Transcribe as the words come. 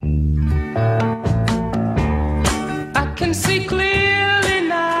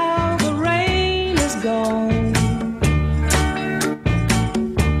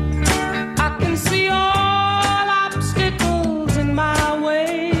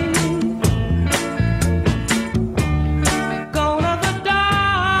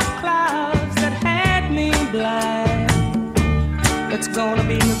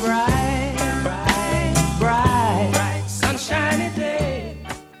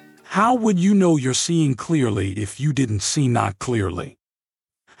How would you know you're seeing clearly if you didn't see not clearly?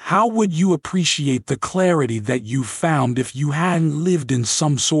 How would you appreciate the clarity that you found if you hadn't lived in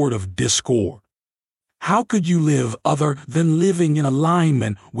some sort of discord? How could you live other than living in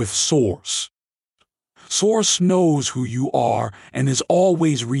alignment with Source? Source knows who you are and is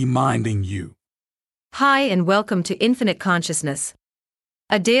always reminding you. Hi, and welcome to Infinite Consciousness,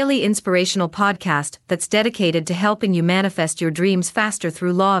 a daily inspirational podcast that's dedicated to helping you manifest your dreams faster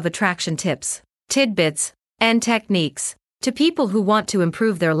through law of attraction tips, tidbits, and techniques to people who want to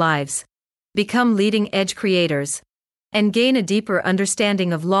improve their lives, become leading-edge creators, and gain a deeper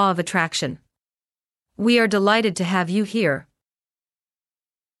understanding of law of attraction. We are delighted to have you here.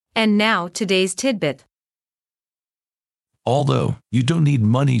 And now, today's tidbit. Although you don't need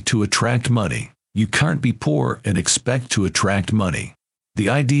money to attract money, you can't be poor and expect to attract money. The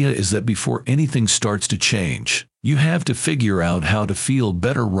idea is that before anything starts to change, you have to figure out how to feel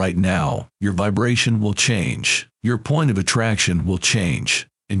better right now. Your vibration will change, your point of attraction will change,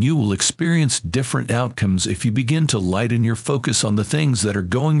 and you will experience different outcomes if you begin to lighten your focus on the things that are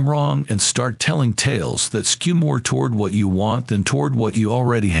going wrong and start telling tales that skew more toward what you want than toward what you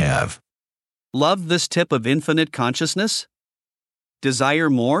already have. Love this tip of infinite consciousness? Desire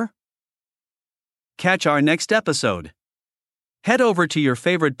more? Catch our next episode. Head over to your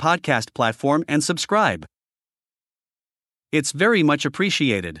favorite podcast platform and subscribe. It's very much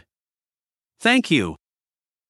appreciated. Thank you.